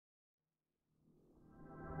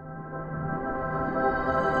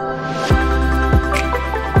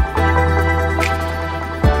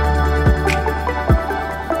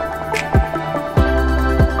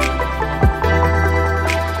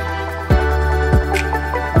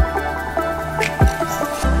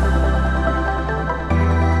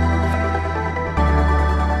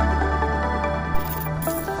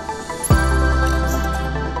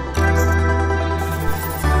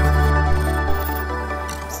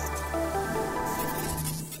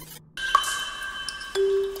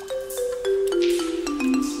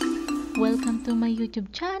to my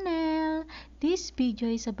YouTube channel! This video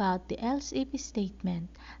is about the else-if statement.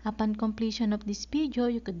 Upon completion of this video,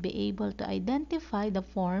 you could be able to identify the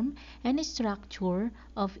form and structure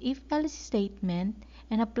of if-else statement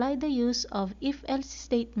and apply the use of if-else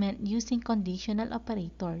statement using conditional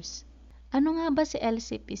operators. Ano nga ba si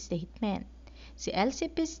else-if statement? Si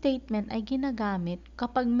else-if statement ay ginagamit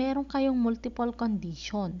kapag meron kayong multiple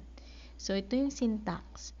condition. So, ito yung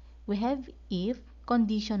syntax. We have if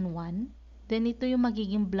condition 1, then ito yung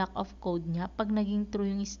magiging block of code niya pag naging true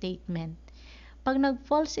yung statement. Pag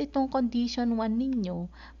nag-false itong condition 1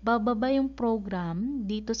 ninyo, bababa yung program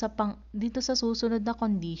dito sa susunod na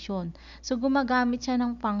condition. So, gumagamit siya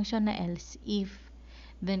ng function na else if.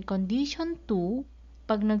 Then, condition 2,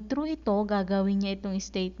 pag nag-true ito, gagawin niya itong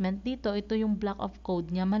statement dito. Ito yung block of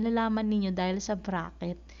code niya. Malalaman ninyo dahil sa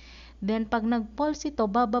bracket. Then, pag nag-false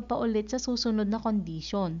ito, bababa ulit sa susunod na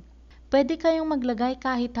condition. Pwede kayong maglagay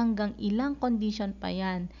kahit hanggang ilang condition pa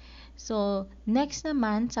yan. So, next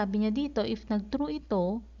naman, sabi niya dito, if nag-true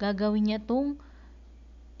ito, gagawin niya itong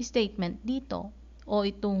statement dito o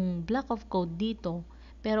itong block of code dito.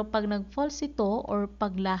 Pero pag nag-false ito or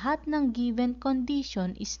pag lahat ng given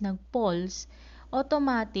condition is nag-false,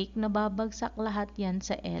 automatic na babagsak lahat yan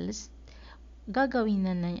sa else, gagawin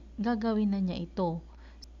na niya ito.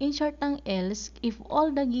 In short ng else, if all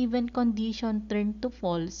the given condition turn to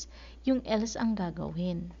false, yung else ang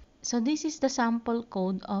gagawin. So, this is the sample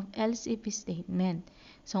code of else-if statement.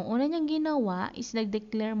 So, ang una niyang ginawa is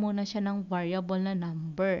nag-declare muna siya ng variable na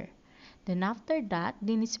number. Then, after that,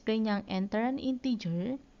 din-display niya ang enter an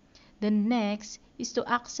integer. Then, next is to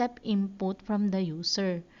accept input from the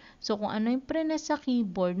user. So, kung ano yung press sa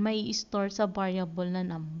keyboard, may i-store sa variable na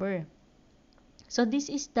number. So, this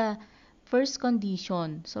is the first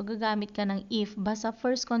condition. So, gagamit ka ng if. Basta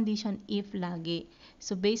first condition, if lagi.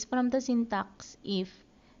 So, based from the syntax, if.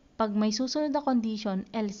 Pag may susunod na condition,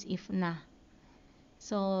 else if na.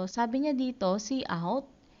 So, sabi niya dito, cout.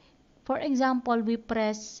 For example, we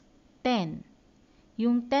press 10.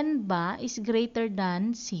 Yung 10 ba is greater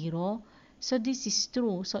than 0? So, this is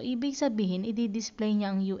true. So, ibig sabihin, i-display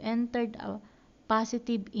niya ang you entered a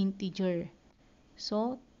positive integer.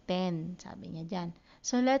 So, 10. Sabi niya dyan.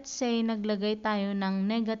 So, let's say, naglagay tayo ng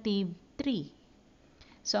negative 3.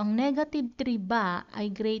 So, ang negative 3 ba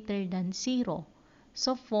ay greater than 0?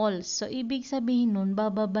 So, false. So, ibig sabihin nun,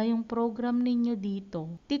 bababa yung program ninyo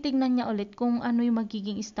dito. Titignan niya ulit kung ano yung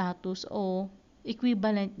magiging status o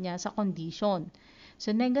equivalent niya sa condition. So,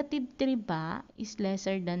 negative 3 ba is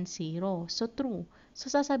lesser than 0? So, true. So,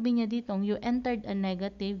 sasabihin niya dito, you entered a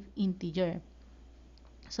negative integer.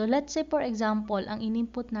 So, let's say, for example, ang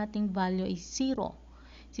in-input nating value is 0.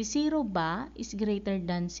 Si 0 ba is greater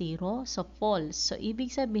than 0? So, false. So,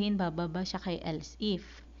 ibig sabihin, bababa siya kay else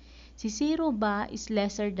if. Si 0 ba is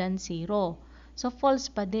lesser than 0? So, false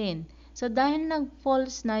pa din. So, dahil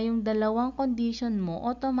nag-false na yung dalawang condition mo,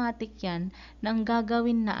 automatic yan na ang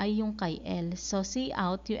gagawin na ay yung kay else. So,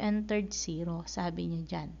 cout, you entered 0. Sabi niya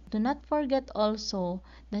dyan. Do not forget also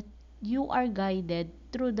that you are guided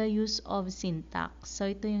through the use of syntax. So,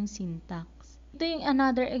 ito yung syntax. Ito yung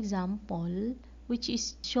another example which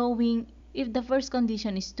is showing if the first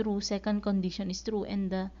condition is true, second condition is true,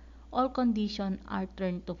 and all condition are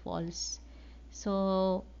turned to false.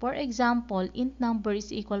 So, for example, int number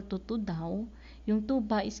is equal to 2 daw. Yung 2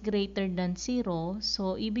 ba is greater than 0.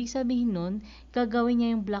 So, ibig sabihin nun, gagawin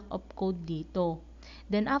niya yung block of code dito.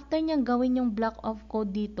 Then, after niyang gawin yung block of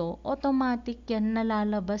code dito, automatic yan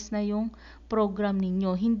nalalabas na yung program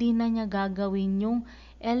ninyo. Hindi na niya gagawin yung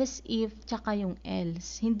else if tsaka yung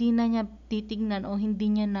else. Hindi na niya titignan o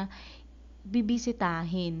hindi niya na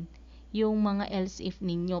bibisitahin yung mga else if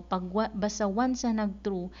ninyo. Basta once na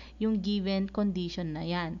nag-true yung given condition na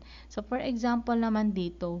yan. So, for example naman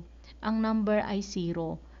dito, ang number ay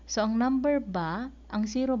 0. So, ang number ba, ang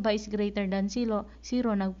 0 ba is greater than 0,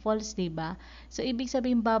 nag-false, diba? So, ibig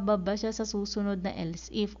sabihin, bababa siya sa susunod na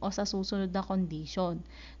else if o sa susunod na condition.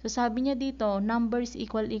 So, sabi niya dito, number is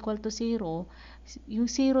equal to 0.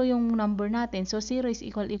 Yung 0 yung number natin. So, 0 is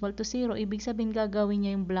equal to 0. Ibig sabihin, gagawin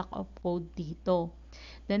niya yung block of code dito.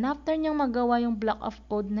 Then, after niyang magawa yung block of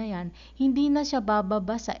code na yan, hindi na siya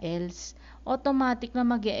bababa sa else. Automatic na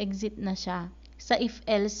mag-e-exit na siya sa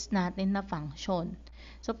if-else natin na function.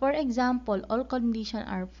 So, for example, all condition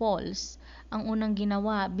are false. Ang unang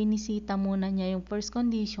ginawa, binisita muna niya yung first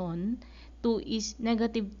condition.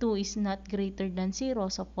 Negative 2 is not greater than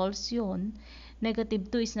 0. So, false yun. Negative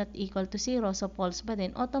 2 is not equal to 0. So, false pa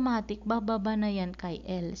din. Automatic, bababa na yan kay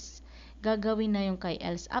else. Gagawin na yung kay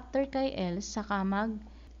else. After kay else, saka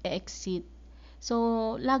mag-exit.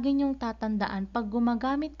 So, lagi niyong tatandaan, pag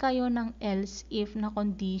gumagamit kayo ng else if na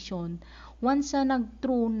condition, once na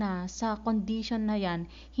nag-true na sa condition na yan,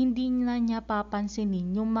 hindi na niya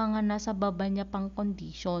papansinin yung mga nasa baba niya pang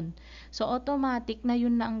condition. So, automatic na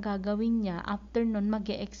yun na ang gagawin niya. After nun,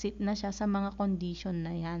 mag-e-exit na siya sa mga condition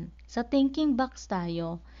na yan. Sa thinking box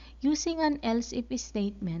tayo, using an else if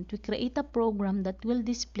statement, we create a program that will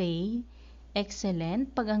display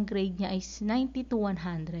excellent pag ang grade niya ay 90 to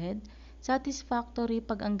 100, satisfactory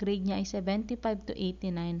pag ang grade niya ay 75 to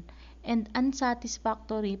 89, and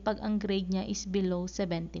unsatisfactory pag ang grade niya is below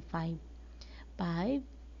 75. 5,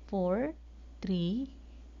 4, 3,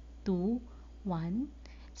 2, 1.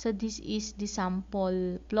 So this is the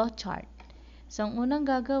sample flowchart. So ang unang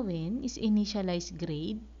gagawin is initialize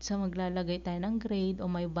grade. So maglalagay tayo ng grade o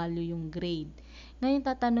may value yung grade. Ngayon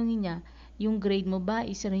tatanungin niya, yung grade mo ba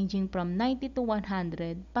is ranging from 90 to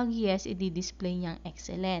 100? Pag yes, i-display niyang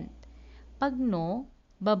excellent. Pag no,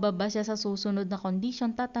 bababa siya sa susunod na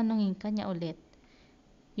condition, tatanungin ka niya ulit.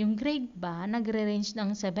 Yung grade ba, nagre-range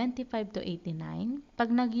ng 75 to 89? Pag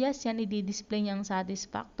nag-yes yan, i-display niya ang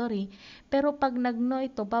satisfactory. Pero pag nag-no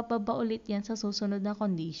ito, bababa ulit yan sa susunod na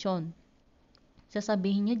condition.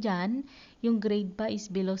 Sasabihin niya dyan, yung grade ba is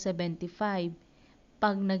below 75.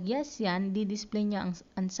 Pag nag-yes yan, di-display niya ang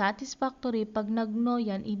unsatisfactory. Pag nag-no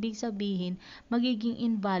yan, ibig sabihin, magiging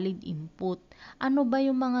invalid input. Ano ba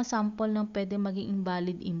yung mga sample ng pwede maging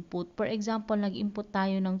invalid input? For example, nag-input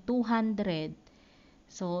tayo ng 200.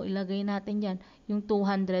 So, ilagay natin yan. Yung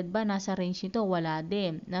 200 ba, nasa range ito? Wala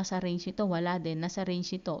din. Nasa range ito? Wala din. Nasa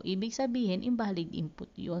range ito. Ibig sabihin, invalid input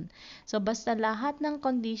yun. So, basta lahat ng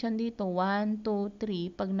condition dito, 1, 2,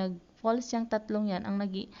 3, pag nag-false yung tatlong yan,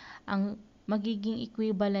 ang magiging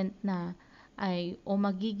equivalent na o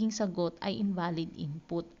magiging sagot ay invalid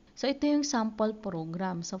input. So, ito yung sample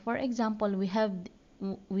program. So, for example, we have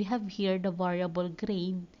here the variable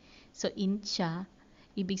grade. So, int siya.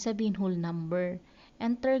 Ibig sabihin whole number.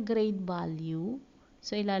 Enter grade value.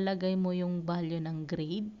 So, ilalagay mo yung value ng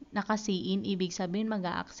grade. Naka-cin, ibig sabihin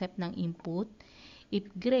mag-a-accept ng input. If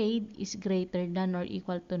grade is greater than or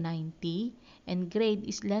equal to 90 and grade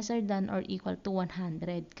is lesser than or equal to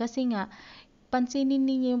 100. Kasi nga, pansinin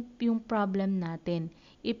niyo yung problem natin.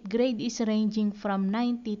 If grade is ranging from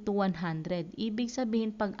 90 to 100, ibig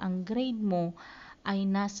sabihin pag ang grade mo ay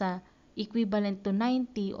nasa equivalent to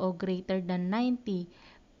 90 o greater than 90,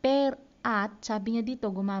 at sabi niya dito,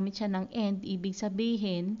 gumamit siya ng and, ibig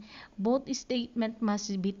sabihin, both statement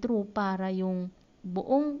must be true para yung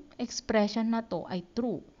buong expression na to ay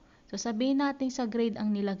true. So, sabihin natin sa grade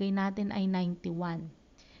ang nilagay natin ay 91.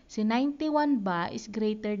 Si 91 ba is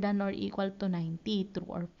greater than or equal to 90, true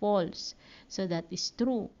or false? So, that is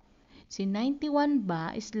true. Si 91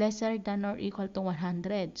 ba is lesser than or equal to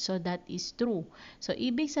 100? So, that is true. So,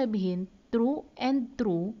 ibig sabihin, true and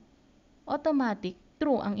true, automatic,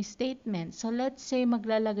 true ang statement. So, let's say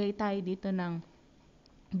maglalagay tayo dito ng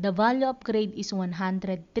the value of grade is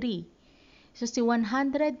 103. So, si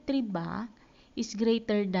 103 ba is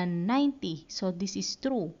greater than 90. So, this is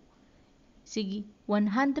true. Si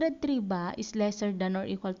 103 ba is lesser than or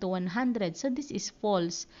equal to 100. So, this is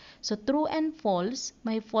false. So, true and false,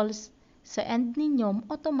 may false sa end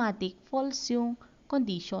ninyo, automatic, false yung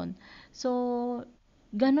condition. So,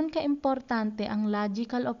 ganun ka-importante ang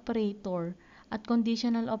logical operator at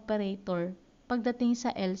conditional operator pagdating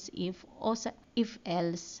sa else if o sa if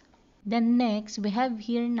else. Then next, we have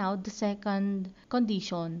here now the second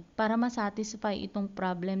condition para masatisfy itong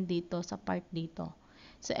problem dito sa part dito.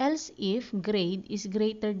 So else if grade is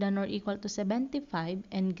greater than or equal to 75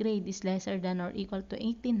 and grade is lesser than or equal to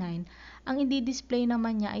 89, ang i-display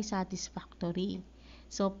naman niya ay satisfactory.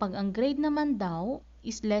 So pag ang grade naman daw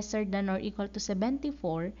is lesser than or equal to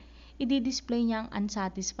 74, i-display niya ang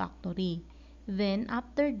unsatisfactory. Then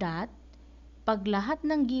after that, pag lahat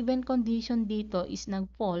ng given condition dito is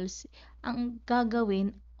nag-false, ang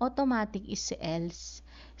gagawin automatic is si else.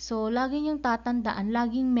 So, lagi niyong tatandaan,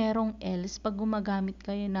 laging merong else pag gumagamit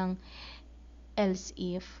kayo ng else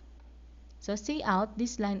if. So, see out,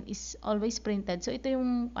 this line is always printed. So, ito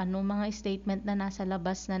yung mga statement na nasa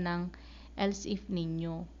labas na ng else if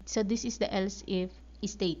ninyo. So, this is the else if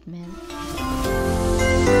statement.